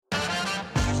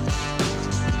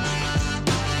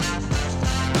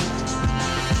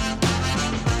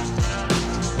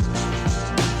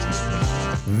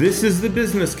This is the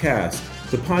Business Cast,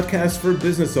 the podcast for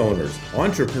business owners,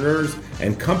 entrepreneurs,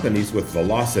 and companies with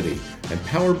velocity, and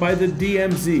powered by the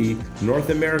DMZ,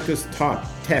 North America's top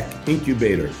tech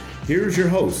incubator. Here's your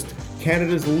host,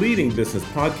 Canada's leading business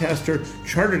podcaster,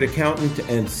 chartered accountant,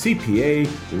 and CPA,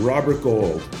 Robert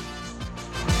Gold.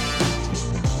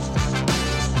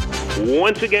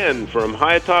 Once again, from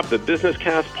high atop the Business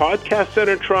Cast Podcast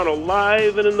Center in Toronto,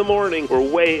 live and in the morning, we're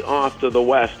way off to the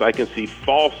west. I can see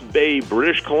False Bay,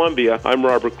 British Columbia. I'm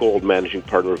Robert Gold, managing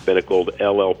partner of Bennett Gold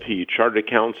LLP, chartered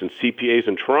accountants and CPAs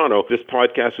in Toronto. This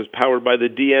podcast is powered by the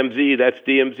DMZ. That's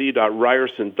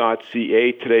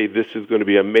dmz.ryerson.ca. Today, this is going to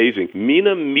be amazing.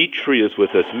 Mina Mitri is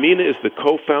with us. Mina is the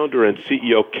co-founder and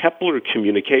CEO Kepler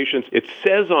Communications. It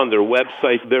says on their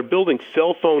website they're building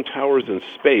cell phone towers in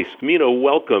space. Mina,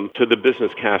 welcome to the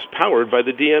Business Cast powered by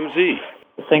the DMZ.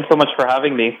 Thanks so much for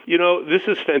having me. You know, this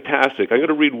is fantastic. I'm going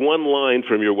to read one line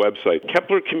from your website.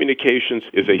 Kepler Communications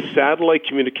is a satellite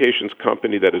communications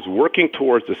company that is working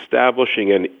towards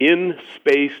establishing an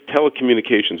in-space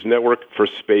telecommunications network for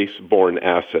space-borne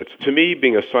assets. To me,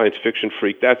 being a science fiction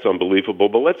freak, that's unbelievable.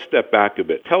 But let's step back a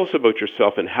bit. Tell us about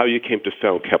yourself and how you came to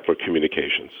found Kepler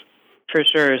Communications. For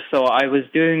sure. So I was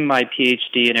doing my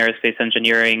PhD in aerospace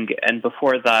engineering, and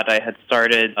before that I had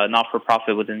started a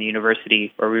not-for-profit within the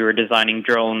university where we were designing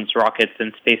drones, rockets,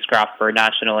 and spacecraft for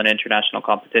national and international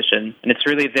competition. And it's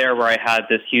really there where I had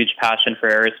this huge passion for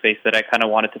aerospace that I kind of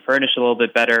wanted to furnish a little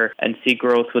bit better and see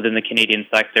growth within the Canadian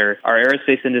sector. Our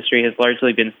aerospace industry has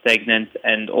largely been stagnant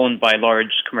and owned by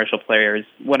large commercial players.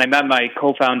 When I met my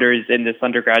co-founders in this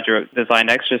undergraduate design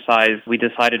exercise, we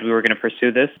decided we were going to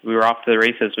pursue this. We were off to the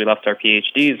races. We left our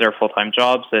PhDs, our full-time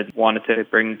jobs, and wanted to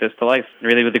bring this to life,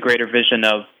 really with the greater vision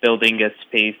of building a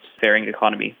space-faring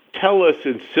economy. Tell us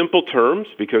in simple terms,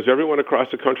 because everyone across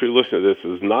the country listening to this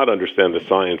does not understand the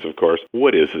science, of course.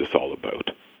 What is this all about?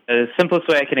 The simplest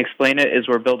way I can explain it is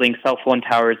we're building cell phone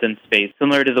towers in space,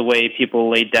 similar to the way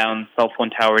people laid down cell phone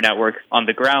tower networks on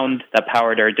the ground that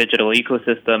powered our digital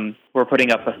ecosystem. We're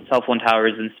putting up cell phone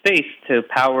towers in space to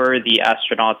power the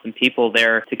astronauts and people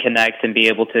there to connect and be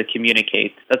able to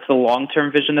communicate. That's the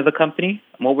long-term vision of the company.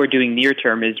 And what we're doing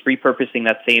near-term is repurposing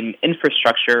that same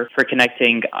infrastructure for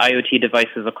connecting IoT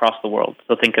devices across the world.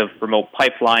 So think of remote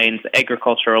pipelines,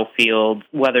 agricultural fields,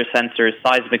 weather sensors,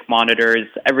 seismic monitors,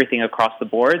 everything across the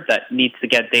board that needs to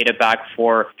get data back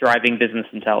for driving business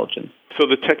intelligence. So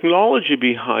the technology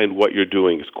behind what you're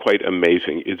doing is quite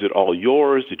amazing. Is it all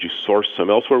yours? Did you source some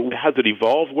elsewhere? How did it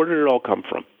evolve? Where did it all come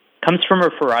from? Comes from a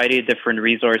variety of different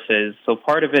resources. So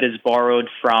part of it is borrowed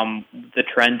from the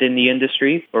trend in the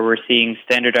industry, where we're seeing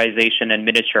standardization and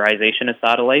miniaturization of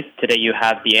satellites. Today you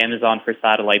have the Amazon for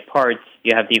satellite parts.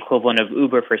 You have the equivalent of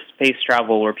Uber for space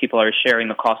travel, where people are sharing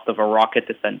the cost of a rocket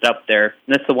to send up there.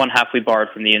 And that's the one half we borrowed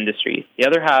from the industry. The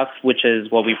other half, which is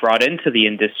what we brought into the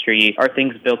industry, are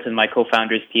things built in my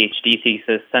co-founder's PhD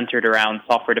thesis centered around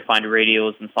software-defined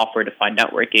radios and software-defined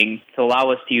networking to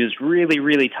allow us to use really,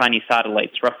 really tiny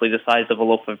satellites, roughly the size of a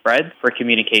loaf of bread, for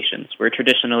communications, where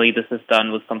traditionally this is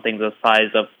done with something the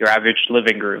size of your average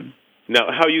living room.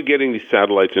 Now, how are you getting these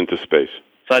satellites into space?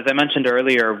 So as I mentioned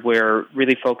earlier, we're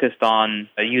really focused on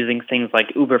using things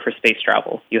like Uber for space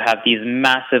travel. You have these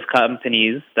massive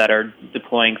companies that are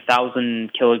deploying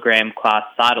 1,000-kilogram class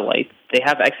satellites. They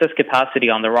have excess capacity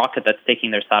on the rocket that's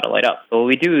taking their satellite up. So what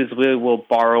we do is we will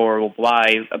borrow or we'll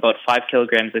buy about 5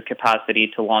 kilograms of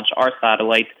capacity to launch our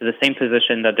satellite to the same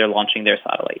position that they're launching their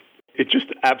satellite. It just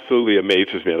absolutely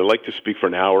amazes me. I'd like to speak for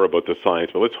an hour about the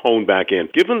science, but let's hone back in.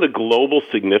 Given the global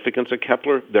significance of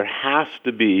Kepler, there has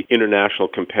to be international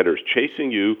competitors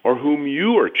chasing you or whom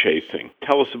you are chasing.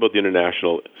 Tell us about the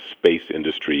international space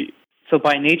industry. So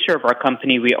by nature of our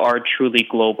company, we are truly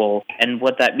global. And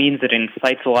what that means, it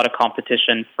incites a lot of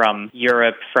competition from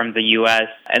Europe, from the US.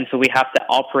 And so we have to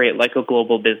operate like a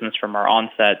global business from our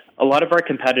onset. A lot of our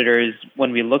competitors,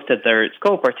 when we looked at their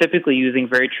scope, are typically using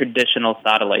very traditional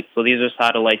satellites. So these are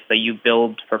satellites that you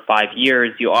build for 5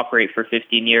 years, you operate for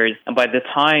 15 years. And by the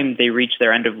time they reach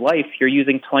their end of life, you're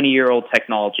using 20-year-old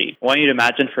technology. I want you to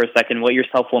imagine for a second what your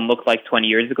cell phone looked like 20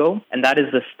 years ago. And that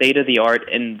is the state of the art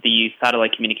in the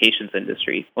satellite communications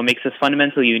industry. What makes us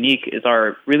fundamentally unique is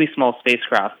our really small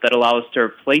spacecraft that allow us to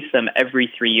replace them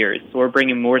every 3 years. So we're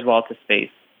bringing Moore's Law to space.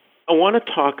 I want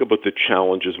to talk about the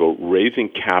challenges about raising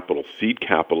capital, seed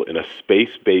capital, in a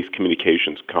space-based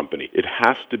communications company. It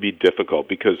has to be difficult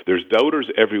because there's doubters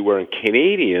everywhere, and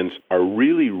Canadians are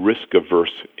really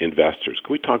risk-averse investors.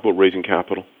 Can we talk about raising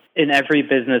capital? In every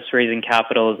business, raising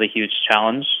capital is a huge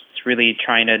challenge. It's It's really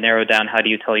trying to narrow down how do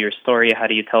you tell your story, how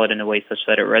do you tell it in a way such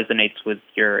that it resonates with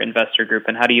your investor group,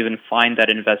 and how do you even find that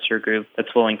investor group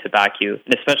that's willing to back you.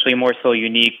 And especially more so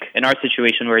unique in our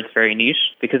situation where it's very niche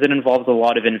because it involves a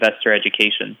lot of investor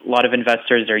education. A lot of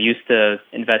investors are used to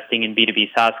investing in B2B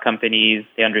SaaS companies.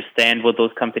 They understand what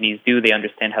those companies do. They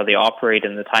understand how they operate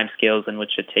and the timescales in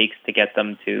which it takes to get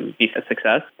them to be a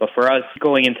success. But for us,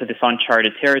 going into this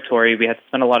uncharted territory, we had to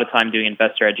spend a lot of time doing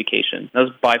investor education. That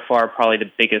was by far probably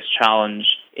the biggest challenge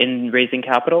in raising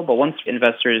capital. But once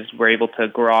investors were able to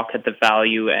grok at the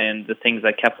value and the things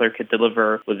that Kepler could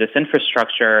deliver with this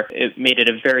infrastructure, it made it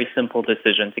a very simple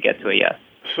decision to get to a yes.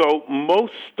 So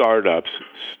most startups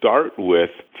start with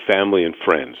family and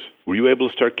friends. Were you able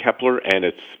to start Kepler and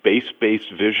its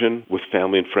space-based vision with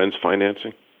family and friends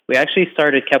financing? We actually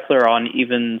started Kepler on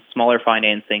even smaller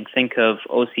financing. Think of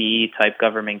OCE-type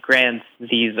government grants.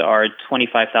 These are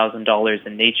 $25,000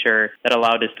 in nature that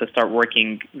allowed us to start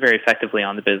working very effectively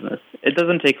on the business. It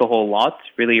doesn't take a whole lot.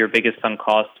 Really, your biggest sunk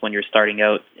cost when you're starting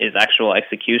out is actual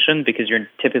execution because you're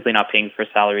typically not paying for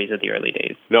salaries at the early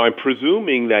days. Now, I'm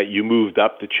presuming that you moved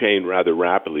up the chain rather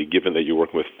rapidly, given that you're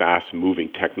working with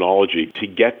fast-moving technology, to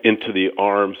get into the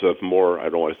arms of more, I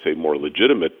don't want to say more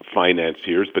legitimate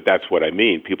financiers, but that's what I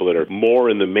mean, people that are more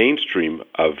in the mainstream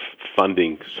of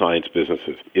funding science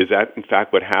businesses. Is that, in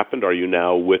fact, what happened? Are you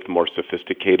now with more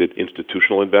sophisticated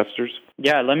institutional investors?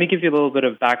 Yeah, let me give you a little bit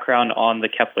of background on the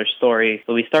Kepler story.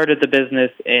 So we started the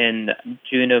business in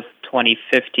June of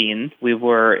 2015. We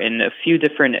were in a few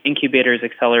different incubators,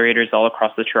 accelerators all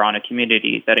across the Toronto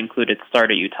community that included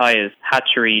Start at Utah's,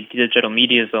 Hatchery, Digital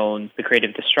Media Zone, the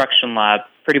Creative Destruction Lab,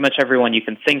 pretty much everyone you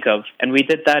can think of. And we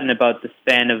did that in about the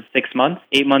span of 6 months.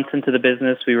 8 months into the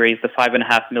business, we raised a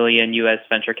 $5.5 million US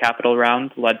venture capital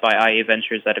round led by IA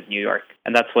Ventures out of New York.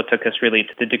 And that's what took us really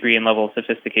to the degree and level of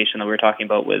sophistication that we're talking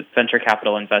about with venture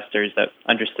capital investors that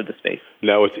understood the space.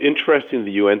 Now, it's interesting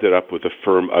that you ended up with a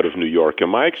firm out of New York. And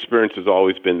my experience has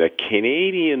always been that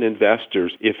Canadian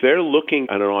investors, if they're looking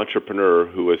at an entrepreneur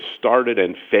who has started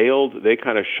and failed, they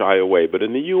kind of shy away. But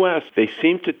in the U.S., they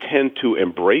seem to tend to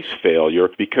embrace failure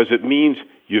because it means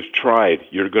you've tried.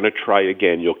 You're going to try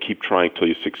again. You'll keep trying till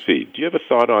you succeed. Do you have a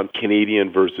thought on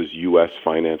Canadian versus U.S.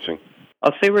 financing?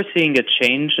 I'll say we're seeing a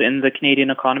change in the Canadian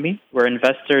economy where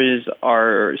investors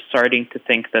are starting to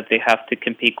think that they have to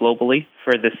compete globally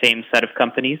for the same set of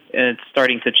companies. And it's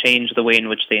starting to change the way in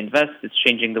which they invest. It's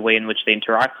changing the way in which they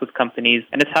interact with companies.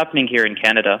 And it's happening here in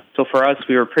Canada. So for us,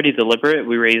 we were pretty deliberate.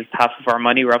 We raised half of our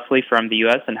money roughly from the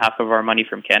U.S. and half of our money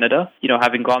from Canada. You know,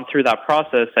 having gone through that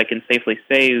process, I can safely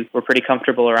say we're pretty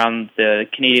comfortable around the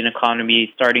Canadian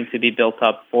economy starting to be built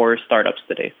up for startups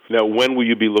today. Now, when will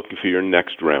you be looking for your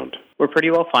next round? We're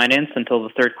pretty well financed until the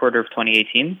third quarter of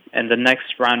 2018, and the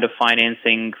next round of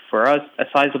financing for us, a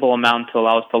sizable amount to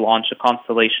allow us to launch a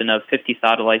constellation of 50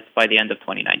 satellites by the end of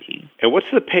 2019. And what's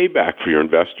the payback for your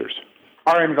investors?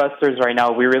 Our investors right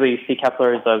now, we really see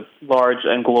Kepler as a large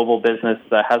and global business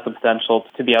that has the potential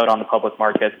to be out on the public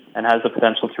market and has the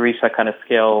potential to reach that kind of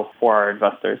scale for our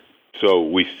investors. So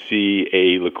we see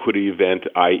a liquidity event,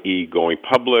 i.e. going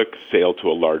public, sale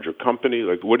to a larger company.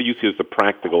 Like, what do you see as the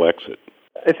practical exit?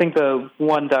 I think the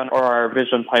one down or our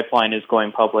vision pipeline is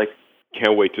going public.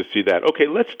 Can't wait to see that. Okay,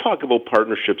 let's talk about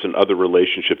partnerships and other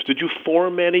relationships. Did you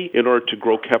form any in order to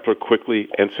grow Kepler quickly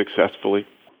and successfully?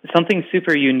 Something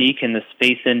super unique in the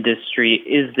space industry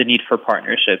is the need for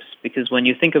partnerships, because when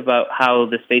you think about how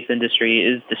the space industry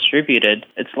is distributed,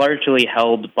 it's largely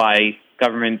held by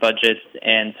government budgets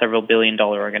and several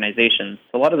billion-dollar organizations.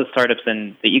 A lot of the startups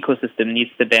in the ecosystem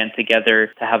needs to band together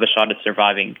to have a shot at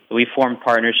surviving. We form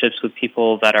partnerships with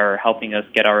people that are helping us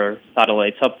get our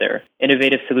satellites up there.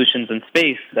 Innovative Solutions in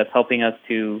Space, that's helping us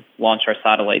to launch our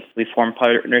satellites. We form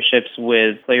partnerships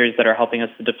with players that are helping us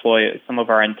to deploy some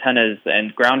of our antennas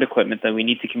and ground equipment that we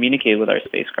need to communicate with our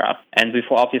spacecraft. And we've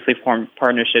obviously formed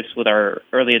partnerships with our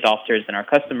early adopters and our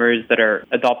customers that are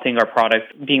adopting our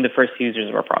product, being the first users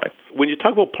of our product. When you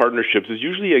talk about partnerships, it's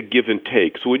usually a give and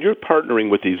take. So when you're partnering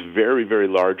with these very, very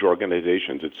large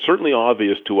organizations, it's certainly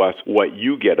obvious to us what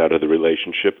you get out of the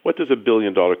relationship. What does a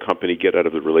billion-dollar company get out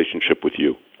of the relationship with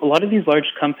you? A lot of these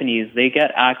large companies, they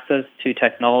get access to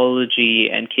technology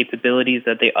and capabilities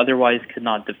that they otherwise could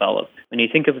not develop. When you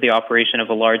think of the operation of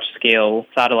a large-scale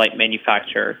satellite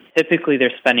manufacturer, typically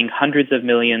they're spending hundreds of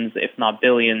millions, if not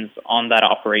billions, on that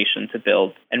operation to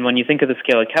build. And when you think of the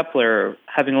scale of Kepler,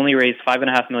 having only raised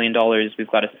 $5.5 million, we've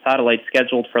got a satellite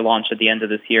scheduled for launch at the end of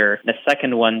this year, and a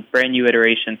second one, brand new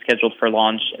iteration, scheduled for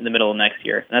launch in the middle of next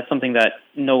year. And that's something that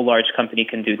no large company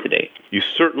can do today. You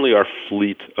certainly are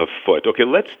fleet of foot. Okay,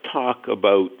 let's let's talk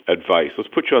about advice. Let's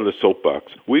put you on the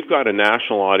soapbox. We've got a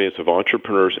national audience of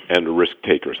entrepreneurs and risk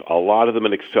takers, a lot of them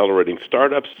in accelerating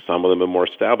startups, some of them in more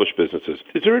established businesses.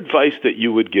 Is there advice that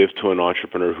you would give to an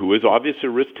entrepreneur who is obviously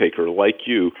a risk taker like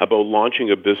you about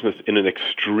launching a business in an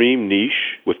extreme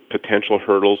niche with potential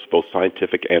hurdles, both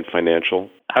scientific and financial?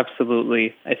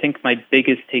 Absolutely. I think my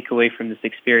biggest takeaway from this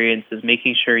experience is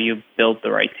making sure you build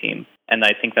the right team. And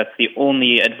I think that's the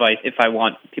only advice. If I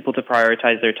want people to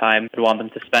prioritize their time, I want them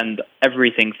to spend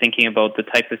everything thinking about the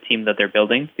type of team that they're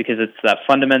building, because it's that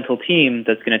fundamental team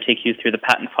that's going to take you through the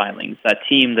patent filings, that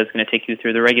team that's going to take you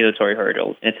through the regulatory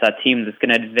hurdles. It's that team that's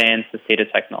going to advance the state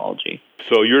of technology.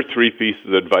 So your three pieces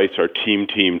of advice are team,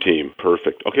 team, team.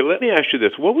 Perfect. Okay, let me ask you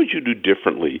this. What would you do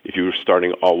differently if you were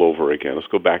starting all over again? Let's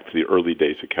go back to the early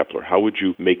days of Kepler. How would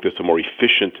you make this a more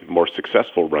efficient, more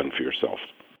successful run for yourself?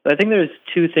 I think there's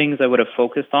two things I would have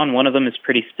focused on. One of them is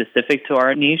pretty specific to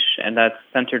our niche, and that's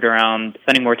centered around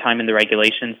spending more time in the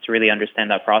regulations to really understand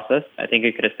that process. I think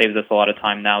it could have saved us a lot of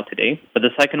time now today. But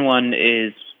the second one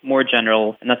is more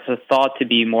general, and that's a thought to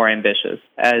be more ambitious.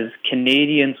 As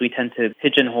Canadians, we tend to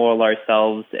pigeonhole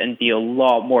ourselves and be a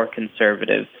lot more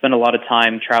conservative. Spend a lot of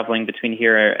time traveling between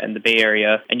here and the Bay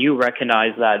Area, and you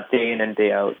recognize that day in and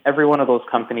day out. Every one of those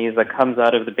companies that comes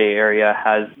out of the Bay Area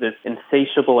has this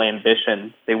insatiable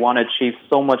ambition. They want to achieve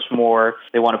so much more.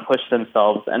 They want to push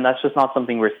themselves, and that's just not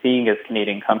something we're seeing as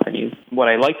Canadian companies. What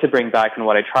I like to bring back and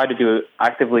what I try to do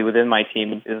actively within my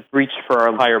team is reach for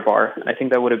a higher bar. I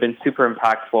think that would have been super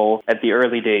impactful at the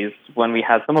early days when we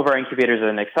had some of our incubators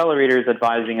and accelerators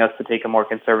advising us to take a more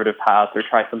conservative path or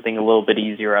try something a little bit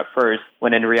easier at first,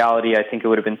 when in reality I think it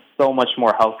would have been so much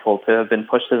more helpful to have been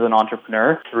pushed as an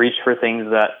entrepreneur to reach for things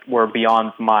that were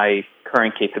beyond my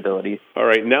current capabilities. All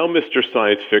right, now Mr.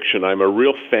 Science Fiction, I'm a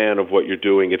real fan of what you're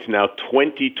doing. It's now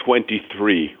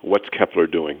 2023. What's Kepler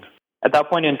doing? At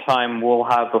that point in time, we'll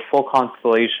have a full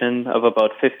constellation of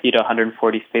about 50 to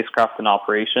 140 spacecraft in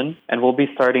operation, and we'll be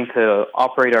starting to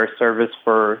operate our service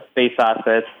for space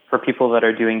assets, for people that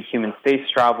are doing human space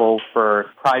travel,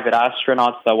 for private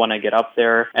astronauts that want to get up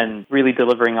there, and really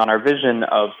delivering on our vision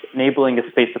of enabling a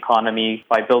space economy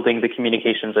by building the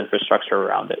communications infrastructure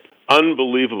around it.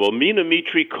 Unbelievable. Mina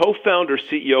Mitri, co-founder,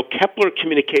 CEO, Kepler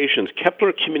Communications,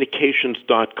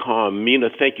 keplercommunications.com. Mina,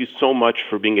 thank you so much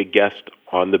for being a guest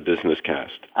on the Business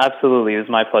Cast. Absolutely. It was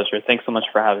my pleasure. Thanks so much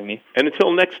for having me. And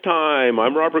until next time,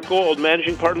 I'm Robert Gold,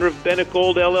 managing partner of Bennett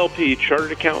Gold LLP,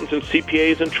 chartered accountants and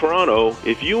CPAs in Toronto.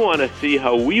 If you want to see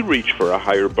how we reach for a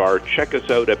higher bar, check us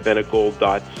out at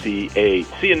bennettgold.ca.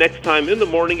 See you next time in the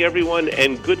morning, everyone,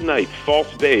 and good night,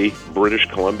 False Bay, British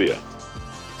Columbia.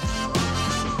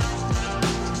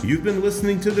 You've been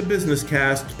listening to the Business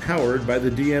Cast, powered by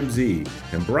the DMZ,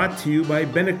 and brought to you by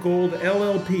Bennett Gold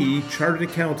LLP, chartered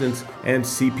accountants and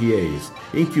CPAs.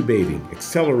 Incubating,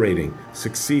 accelerating,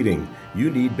 succeeding. You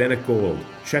need Bennett Gold.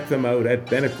 Check them out at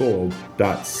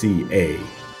bennettgold.ca.